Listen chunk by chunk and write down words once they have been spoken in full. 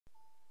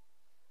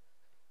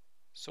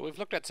So we've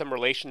looked at some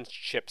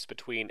relationships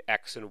between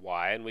x and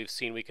y, and we've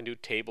seen we can do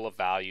table of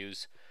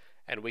values,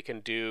 and we can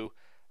do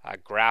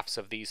graphs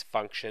of these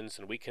functions,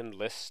 and we can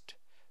list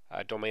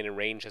domain and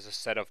range as a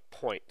set of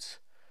points.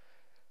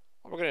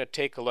 What we're going to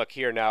take a look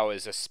here now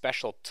is a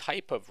special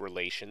type of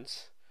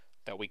relations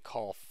that we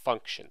call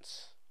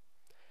functions.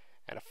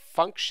 And a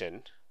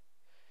function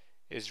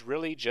is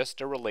really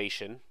just a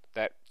relation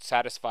that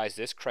satisfies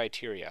this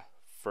criteria.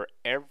 For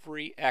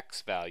every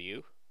x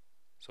value,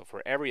 so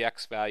for every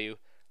x value,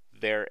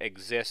 there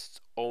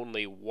exists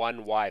only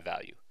one y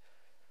value.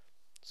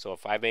 So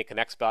if I make an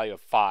x value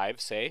of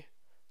 5, say,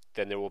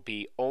 then there will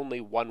be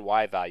only one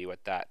y value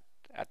at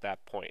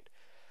that point.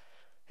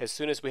 As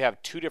soon as we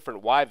have two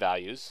different y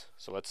values,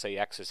 so let's say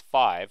x is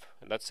 5,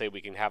 and let's say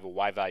we can have a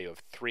y value of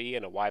 3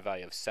 and a y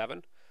value of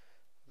 7,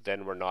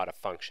 then we're not a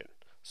function.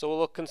 So we'll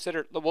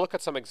look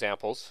at some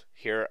examples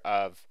here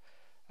of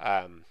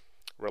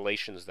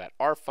relations that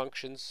are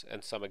functions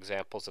and some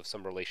examples of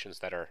some relations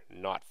that are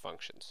not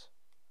functions.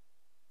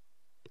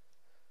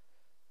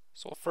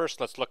 So first,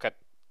 let's look at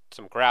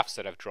some graphs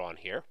that I've drawn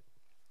here.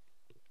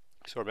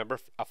 So remember,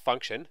 a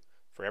function,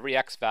 for every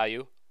x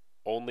value,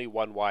 only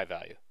one y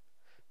value.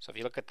 So if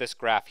you look at this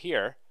graph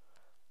here,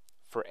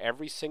 for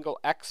every single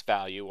x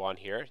value on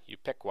here, you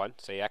pick one,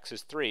 say x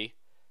is 3.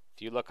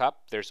 If you look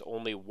up, there's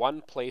only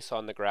one place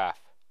on the graph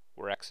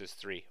where x is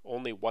 3,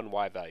 only one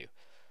y value.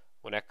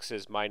 When x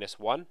is minus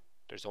 1,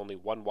 there's only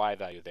one y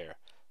value there.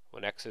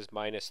 When x is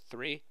minus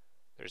 3,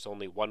 there's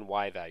only one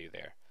y value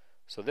there.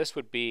 So this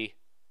would be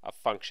a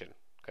function,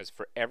 because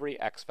for every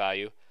x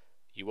value,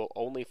 you will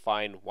only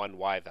find one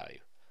y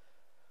value.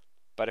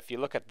 But if you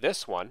look at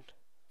this one,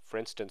 for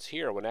instance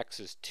here, when x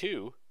is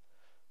 2,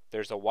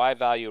 there's a y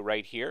value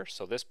right here.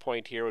 So this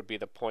point here would be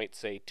the point,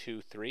 say, 2,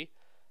 3.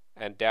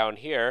 And down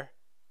here,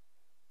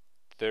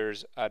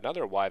 there's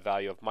another y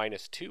value of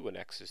minus 2 when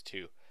x is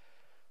 2.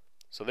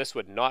 So this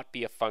would not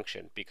be a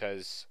function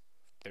because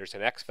there's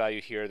an x value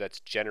here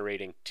that's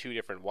generating two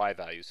different y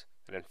values.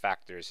 And in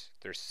fact, there's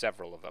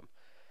several of them.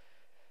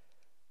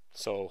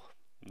 So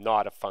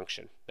not a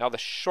function. Now the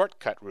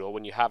shortcut rule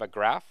when you have a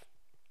graph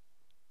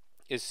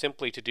is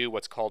simply to do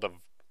what's called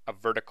a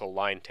vertical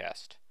line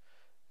test.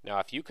 Now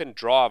if you can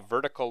draw a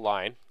vertical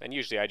line, and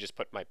usually I just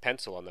put my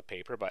pencil on the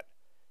paper, but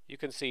you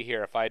can see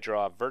here if I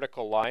draw a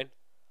vertical line,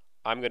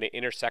 I'm going to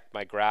intersect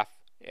my graph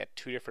at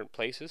two different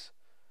places.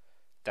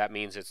 That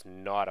means it's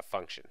not a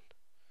function,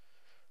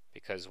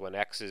 because when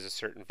x is a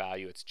certain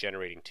value, it's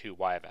generating two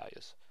y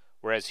values.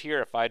 Whereas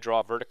here, if I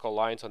draw vertical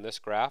lines on this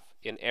graph,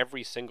 in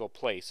every single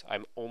place,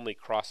 I'm only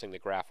crossing the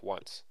graph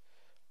once.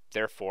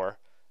 Therefore,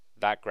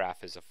 that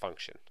graph is a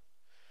function.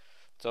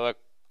 So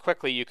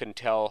quickly you can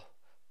tell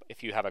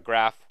if you have a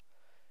graph,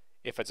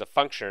 if it's a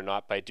function or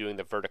not by doing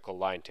the vertical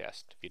line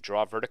test. If you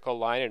draw a vertical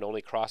line and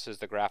only crosses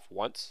the graph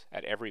once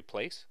at every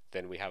place,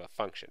 then we have a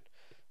function.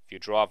 If you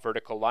draw a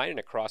vertical line and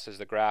it crosses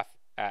the graph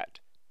at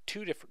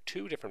two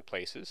different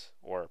places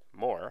or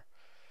more,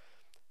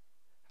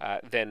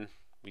 then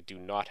we do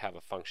not have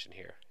a function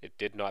here. It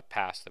did not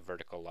pass the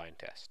vertical line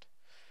test.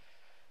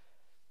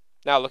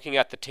 Now looking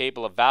at the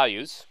table of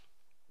values,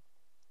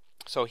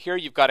 so here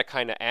you've got to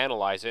kind of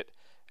analyze it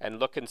and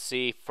look and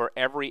see for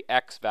every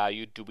x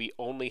value, do we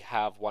only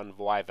have one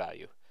y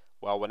value?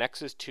 Well, when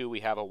x is 2,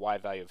 we have a y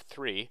value of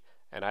 3,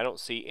 and I don't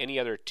see any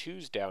other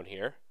 2's down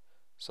here,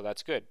 so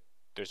that's good.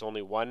 There's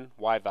only one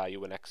y value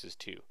when x is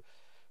 2.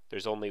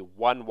 There's only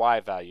one y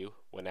value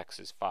when x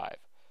is 5.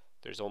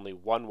 There's only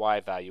one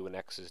y value when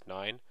x is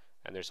 9,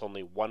 and there's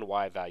only one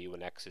y value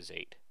when x is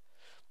 8.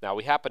 Now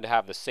we happen to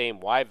have the same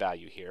y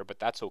value here, but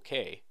that's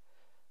okay.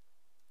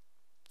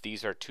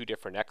 These are two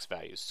different x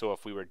values. So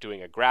if we were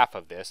doing a graph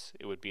of this,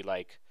 it would be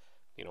like,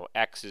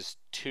 x is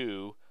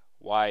 2,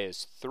 y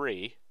is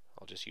 3.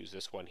 I'll just use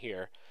this one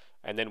here.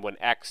 And then when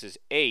x is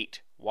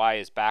 8, y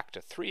is back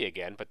to 3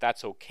 again, but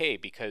that's okay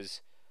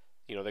because,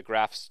 the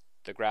graph's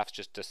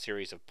just a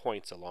series of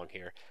points along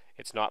here.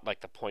 It's not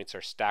like the points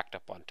are stacked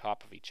up on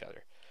top of each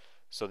other.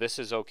 So this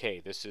is okay.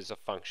 This is a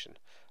function.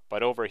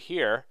 But over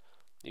here,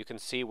 you can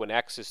see when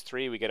x is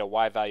 3, we get a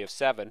y value of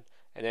 7.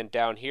 And then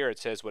down here it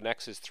says when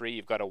x is 3,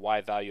 you've got a y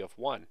value of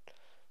 1.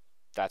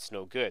 That's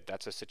no good.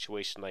 That's a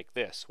situation like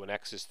this. When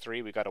x is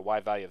 3, we've got a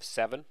y value of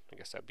 7. I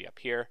guess that would be up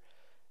here.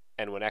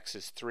 And when x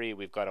is 3,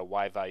 we've got a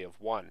y value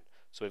of 1.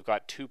 So we've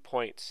got 2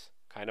 points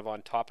kind of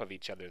on top of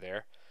each other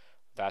there.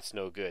 That's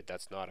no good.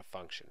 That's not a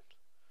function.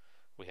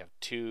 We have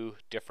two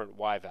different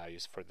y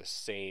values for the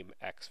same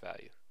x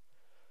value.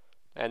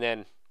 And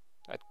then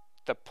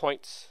the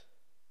points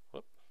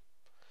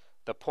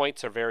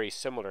are very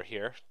similar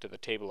here to the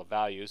table of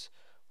values.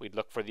 We'd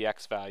look for the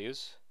x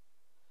values.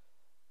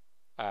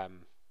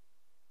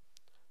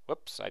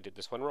 Whoops, I did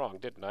this one wrong,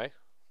 didn't I?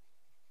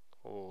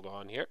 Hold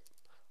on here.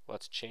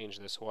 Let's change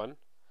this one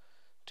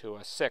to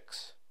a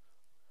 6.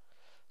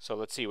 So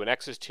let's see, when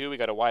x is 2, we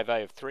got a y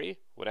value of 3.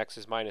 When x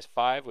is minus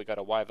 5, we got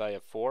a y value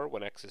of 4.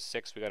 When x is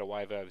 6, we got a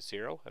y value of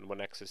 0. And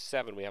when x is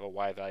 7, we have a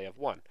y value of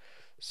 1.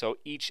 So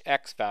each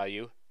x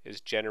value is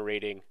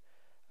generating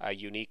a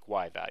unique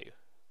y value.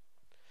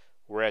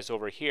 Whereas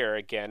over here,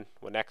 again,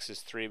 when x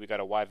is 3, we got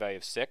a y value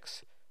of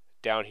 6.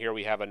 Down here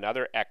we have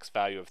another x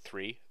value of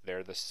 3.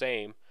 They're the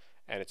same,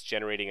 and it's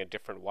generating a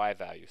different y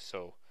value.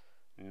 So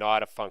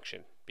not a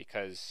function,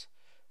 because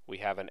we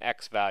have an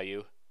x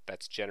value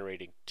that's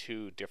generating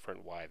 2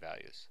 different y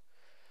values.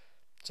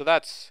 So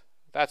that's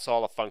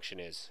all a function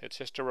is. It's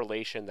just a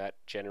relation that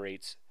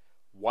generates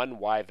one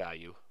y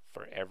value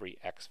for every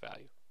x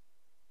value.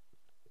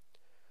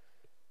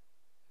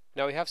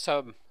 Now we have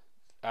some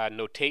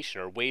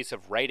notation or ways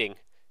of writing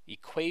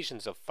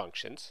equations of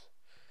functions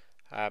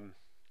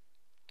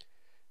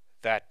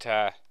that's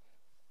a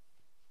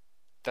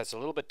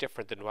little bit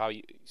different than how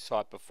you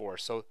saw it before.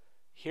 So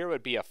here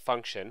would be a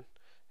function,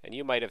 and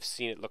you might have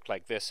seen it look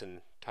like this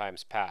in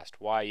times past.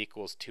 Y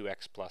equals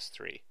 2x plus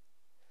 3.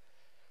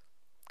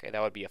 Okay,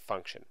 that would be a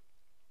function.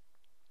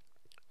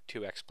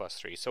 2x plus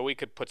 3. So we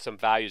could put some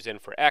values in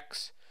for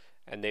x,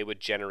 and they would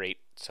generate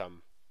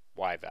some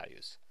y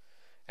values.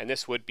 And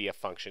this would be a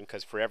function,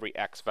 because for every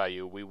x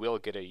value, we will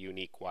get a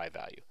unique y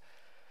value.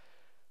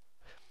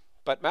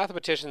 But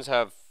mathematicians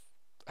have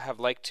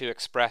liked to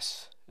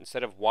express,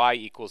 instead of y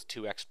equals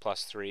 2x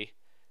plus 3,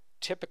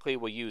 typically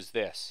we'll use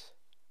this.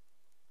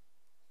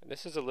 And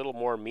this is a little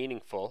more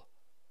meaningful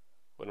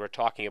when we're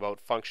talking about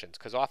functions,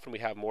 because often we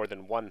have more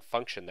than one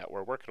function that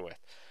we're working with.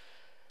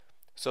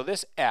 So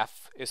this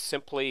f is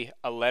simply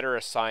a letter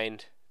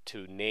assigned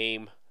to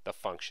name the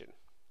function.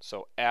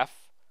 So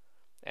f,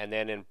 and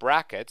then in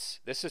brackets,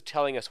 this is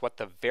telling us what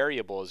the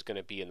variable is going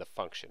to be in the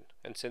function.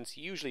 And since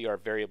usually our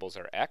variables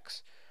are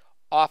x,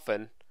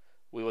 often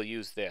we will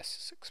use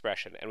this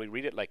expression, and we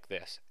read it like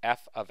this: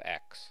 f of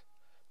x.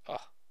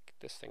 Oh,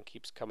 this thing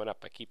keeps coming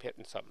up. I keep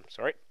hitting something.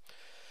 Sorry.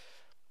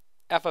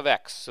 F of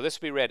x. So this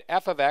will be read: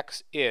 f of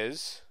x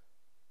is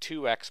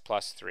 2x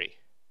plus 3.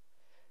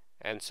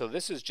 And so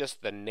this is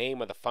just the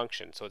name of the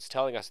function. So it's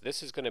telling us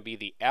this is going to be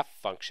the f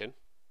function,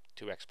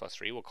 2x plus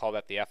 3. We'll call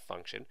that the f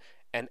function.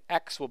 And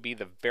x will be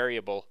the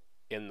variable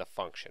in the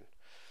function.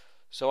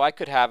 So I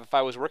could have, if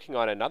I was working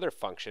on another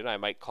function, I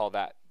might call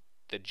that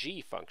the g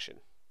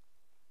function.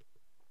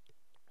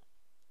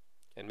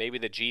 And maybe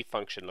the g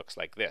function looks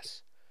like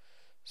this.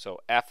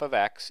 So f of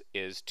x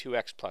is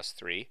 2x plus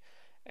 3,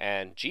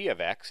 and g of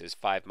x is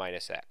 5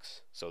 minus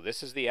x. So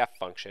this is the f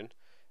function,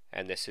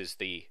 and this is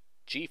the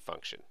g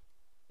function.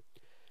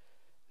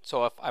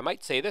 So if I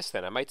might say this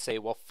then, I might say,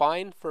 well,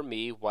 find for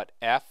me what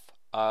f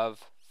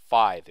of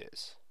 5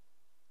 is.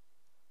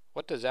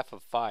 What does f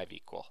of 5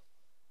 equal?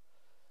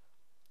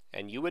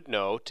 And you would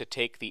know to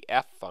take the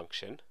f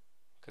function,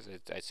 because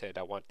I said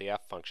I want the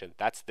f function,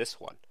 that's this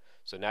one.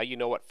 So now you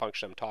know what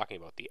function I'm talking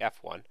about, the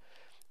f1.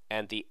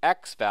 And the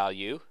x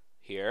value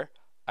here,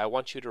 I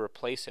want you to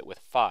replace it with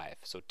 5.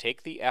 So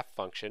take the f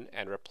function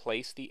and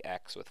replace the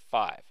x with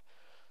 5.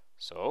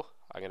 So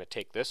I'm going to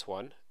take this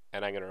one,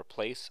 and I'm going to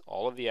replace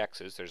all of the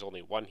x's. There's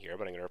only one here,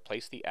 but I'm going to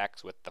replace the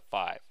x with the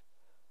 5.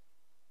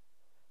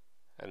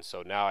 And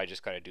so now I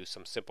just got to do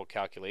some simple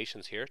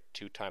calculations here.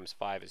 2 times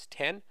 5 is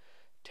 10.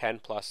 10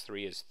 plus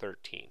 3 is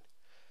 13.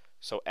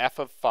 So f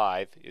of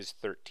 5 is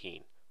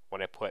 13.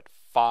 When I put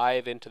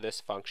 5 into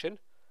this function,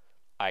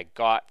 I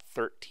got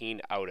 13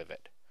 out of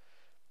it.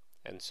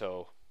 And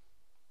so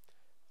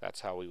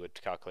that's how we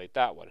would calculate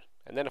that one.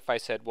 And then if I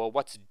said, well,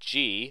 what's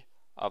g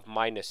of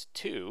minus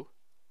 2?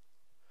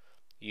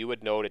 You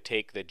would know to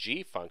take the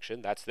g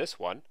function, that's this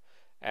one,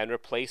 and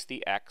replace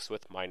the x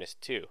with minus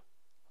 2.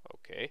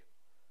 Okay.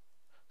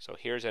 So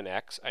here's an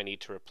x. I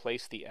need to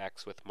replace the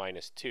x with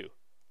minus 2.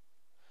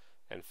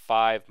 And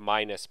 5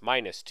 minus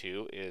minus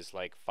 2 is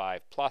like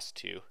 5 plus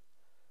 2.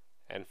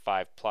 And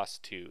 5 plus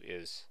 2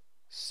 is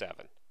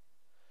 7.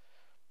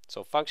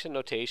 So function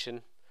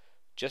notation,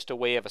 just a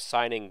way of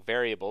assigning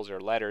variables or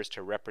letters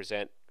to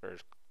represent or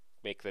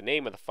make the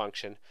name of the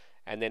function.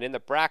 And then in the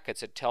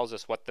brackets, it tells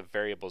us what the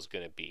variable is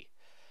going to be.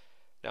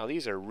 Now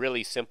these are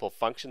really simple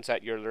functions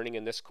that you're learning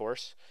in this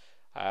course.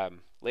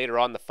 Later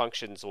on, the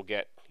functions will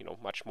get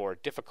much more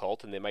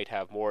difficult, and they might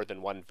have more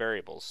than one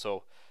variable.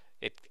 So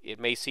it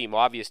may seem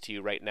obvious to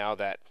you right now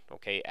that,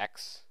 okay,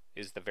 x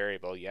is the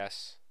variable.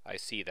 Yes, I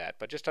see that.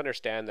 But just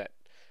understand that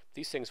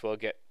these things will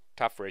get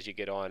tougher as you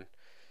get on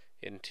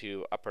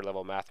into upper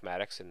level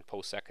mathematics and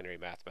post-secondary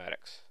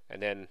mathematics.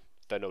 And then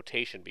the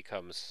notation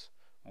becomes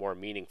more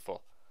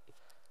meaningful.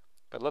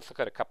 But let's look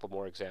at a couple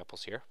more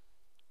examples here.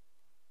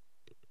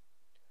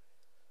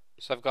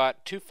 So I've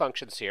got two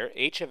functions here,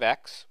 h of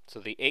x, so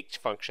the h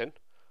function,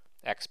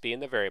 x being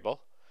the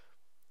variable.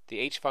 The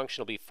h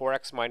function will be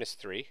 4x minus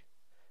 3,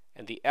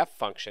 and the f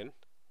function,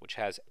 which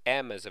has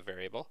m as a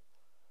variable,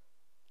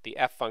 the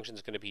f function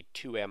is going to be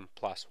 2m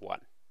plus 1.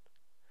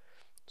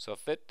 So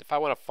if I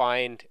want to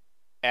find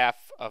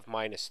f of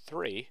minus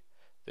 3,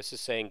 this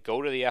is saying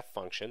go to the f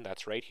function,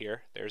 that's right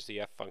here, there's the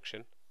f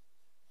function,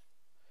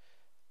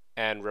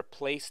 and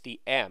replace the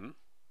m.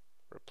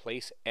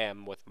 Replace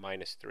m with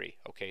minus 3.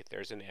 Okay,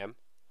 there's an m.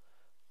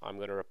 I'm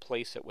going to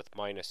replace it with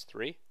minus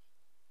 3.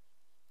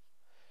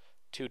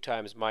 2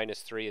 times minus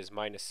 3 is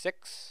minus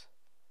 6.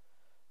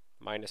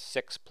 Minus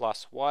 6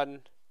 plus 1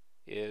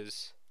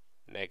 is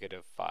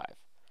negative 5.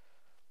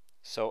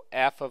 So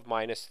f of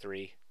minus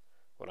 3,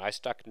 when I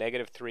stuck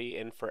negative 3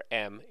 in for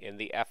m in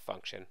the f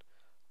function,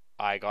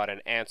 I got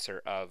an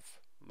answer of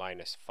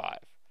minus 5.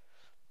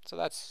 So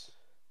that's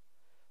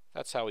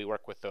how we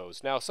work with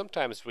those. Now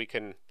sometimes we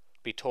can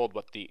be told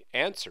what the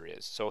answer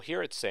is. So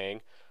here it's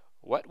saying,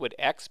 what would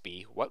x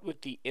be? What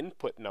would the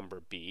input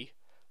number be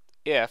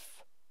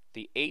if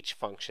the h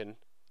function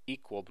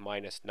equaled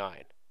minus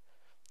 9?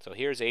 So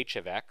here's h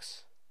of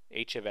x.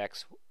 H of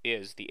x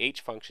is, the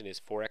h function is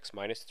 4x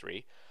minus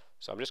 3.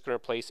 So I'm just going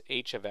to replace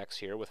h of x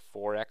here with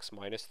 4x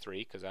minus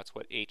 3 because that's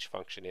what h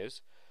function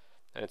is.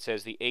 And it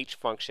says the h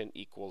function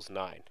equals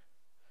 9.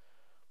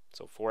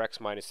 So 4x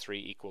minus 3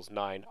 equals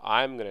 9.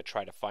 I'm going to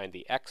try to find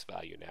the x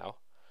value now.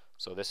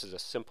 So this is a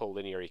simple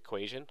linear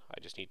equation. I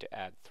just need to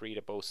add 3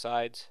 to both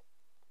sides.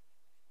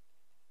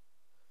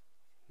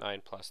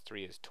 9 plus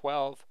 3 is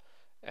 12.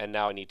 And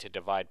now I need to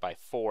divide by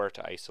 4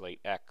 to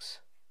isolate x.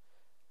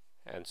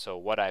 And so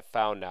what I've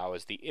found now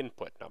is the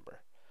input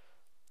number.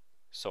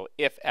 So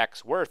if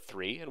x were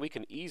 3, and we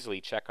can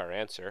easily check our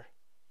answer,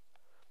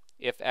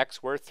 if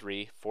x were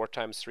 3, 4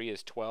 times 3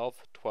 is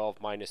 12, 12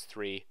 minus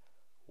 3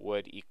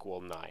 would equal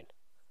 9.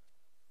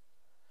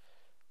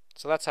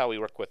 So that's how we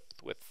work with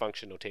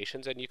function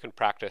notations, and you can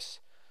practice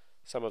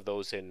some of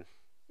those in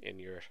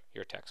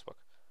your textbook.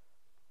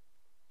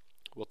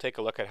 We'll take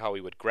a look at how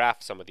we would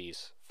graph some of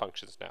these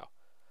functions now.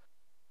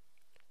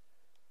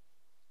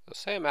 So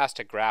say I'm asked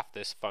to graph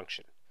this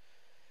function.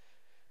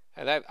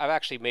 And I've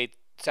actually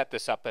set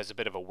this up as a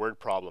bit of a word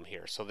problem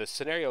here. So the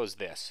scenario is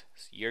this.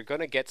 You're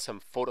going to get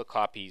some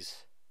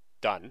photocopies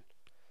done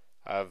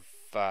of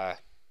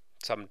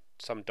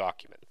some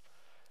document.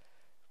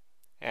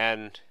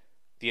 And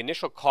the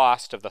initial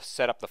cost of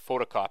set up the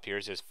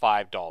photocopiers is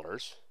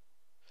 $5.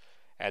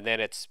 And then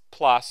it's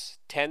plus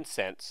 10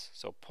 cents,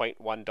 so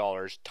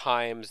 $0.1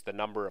 times the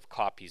number of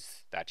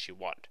copies that you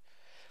want.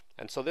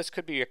 And so this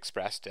could be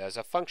expressed as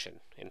a function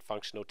in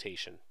function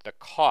notation. The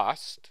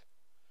cost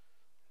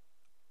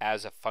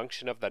as a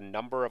function of the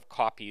number of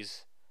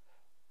copies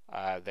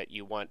that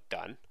you want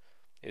done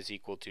is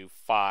equal to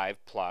 5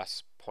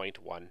 plus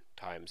 0.1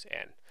 times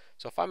n.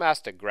 So if I'm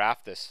asked to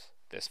graph this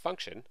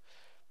function,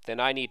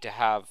 then I need to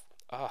have,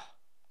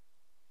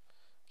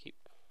 keep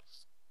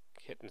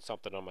hitting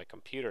something on my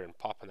computer and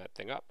popping that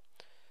thing up.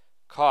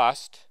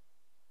 Cost,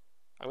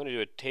 I'm going to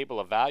do a table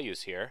of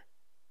values here.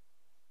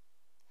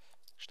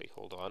 Actually,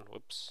 hold on,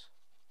 whoops.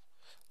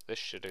 This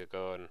should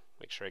go and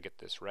make sure I get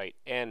this right.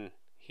 N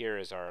here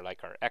is our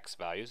x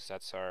values.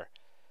 That's our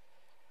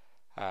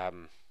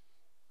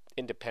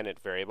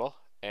independent variable,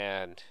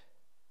 and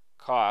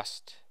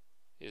cost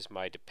is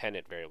my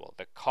dependent variable.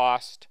 The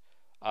cost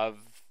of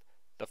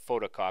the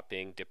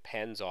photocopying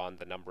depends on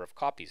the number of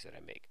copies that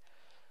I make.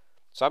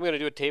 So I'm going to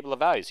do a table of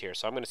values here.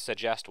 So I'm going to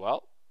suggest,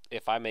 well,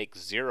 if I make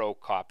 0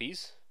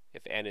 copies,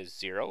 if n is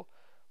 0,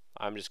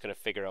 I'm just going to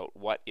figure out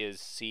what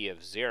is c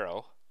of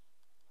 0.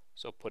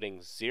 So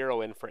putting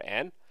 0 in for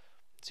n,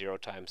 0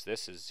 times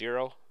this is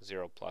 0,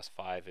 0 plus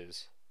 5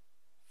 is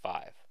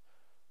 5.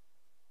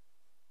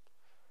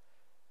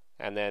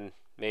 And then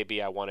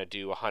maybe I want to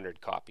do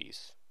 100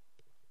 copies.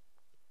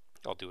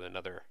 I'll do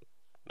another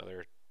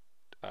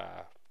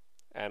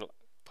and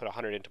put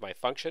 100 into my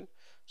function.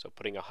 So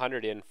putting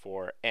 100 in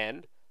for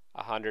n,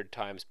 100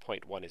 times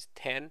 0.1 is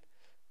 10.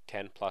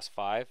 10 plus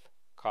 5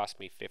 cost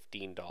me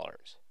 $15.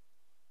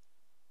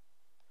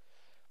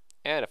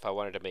 And if I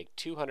wanted to make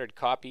 200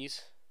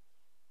 copies,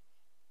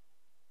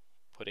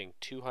 putting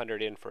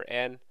 200 in for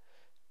n,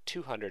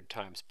 200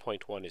 times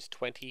 0.1 is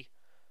 20.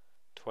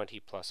 20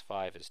 plus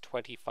 5 is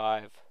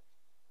 25.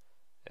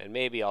 And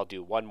maybe I'll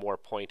do one more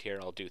point here.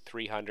 I'll do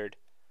 300.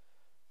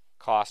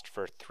 Cost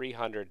for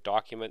 300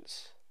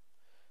 documents,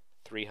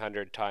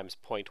 300 times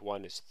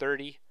 0.1 is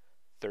 30.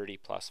 30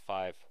 plus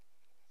 5,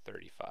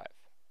 35.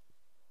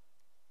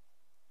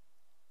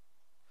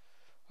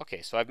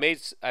 Okay, so I've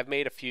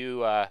made a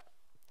few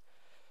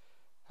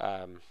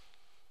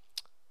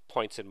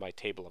points in my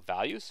table of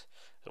values.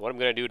 And what I'm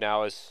going to do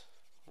now is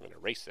I'm going to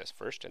erase this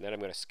first, and then I'm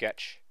going to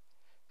sketch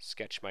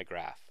my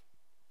graph.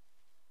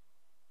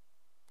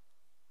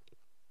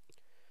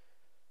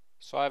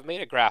 So I've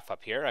made a graph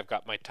up here. I've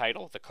got my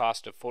title, the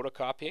cost of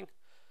photocopying,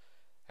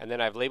 and then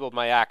I've labeled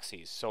my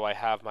axes. So I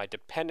have my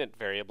dependent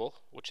variable,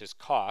 which is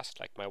cost,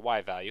 like my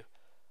y value,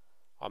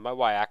 on my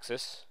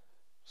y-axis.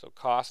 So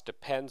cost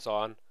depends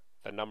on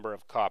the number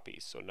of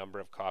copies. So number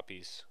of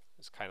copies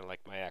is kind of like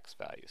my x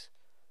values,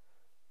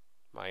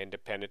 my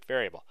independent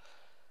variable.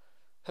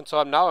 And so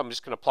I'm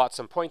just going to plot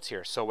some points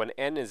here. So when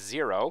n is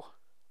 0,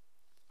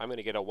 I'm going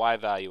to get a y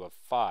value of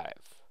 5.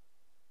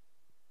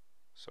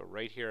 So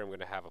right here I'm going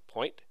to have a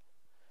point.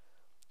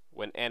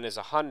 When n is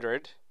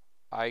 100,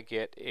 I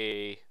get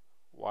a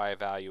y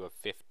value of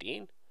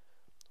 15.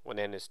 When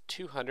n is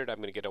 200, I'm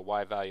going to get a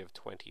y value of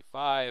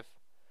 25.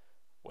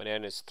 When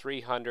n is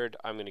 300,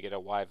 I'm going to get a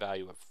y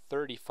value of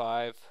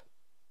 35.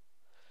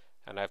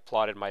 And I've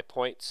plotted my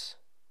points.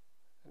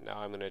 Now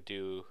I'm going to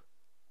do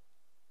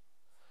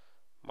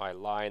my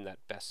line that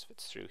best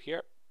fits through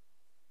here.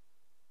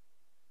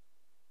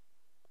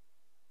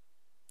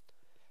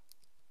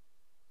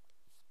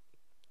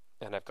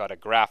 And I've got a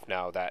graph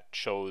now that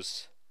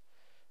shows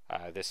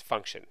this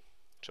function.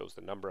 It shows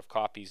the number of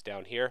copies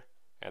down here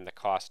and the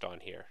cost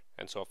on here.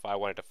 And so if I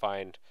wanted to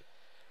find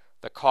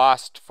the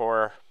cost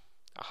for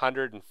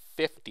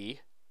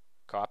 150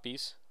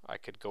 copies, I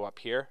could go up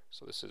here.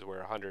 So this is where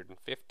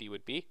 150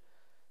 would be.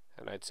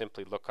 And I'd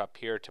simply look up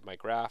here to my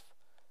graph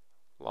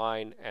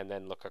line and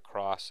then look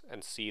across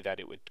and see that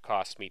it would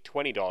cost me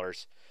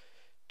 $20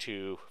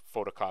 to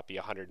photocopy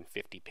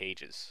 150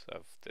 pages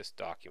of this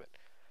document.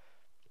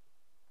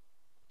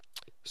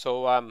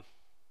 So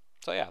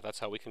yeah, that's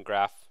how we can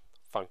graph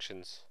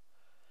functions.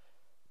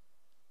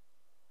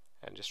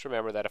 And just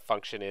remember that a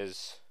function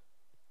is,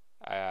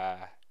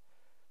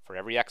 for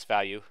every x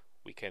value,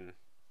 we can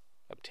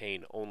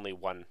obtain only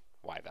one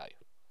y value.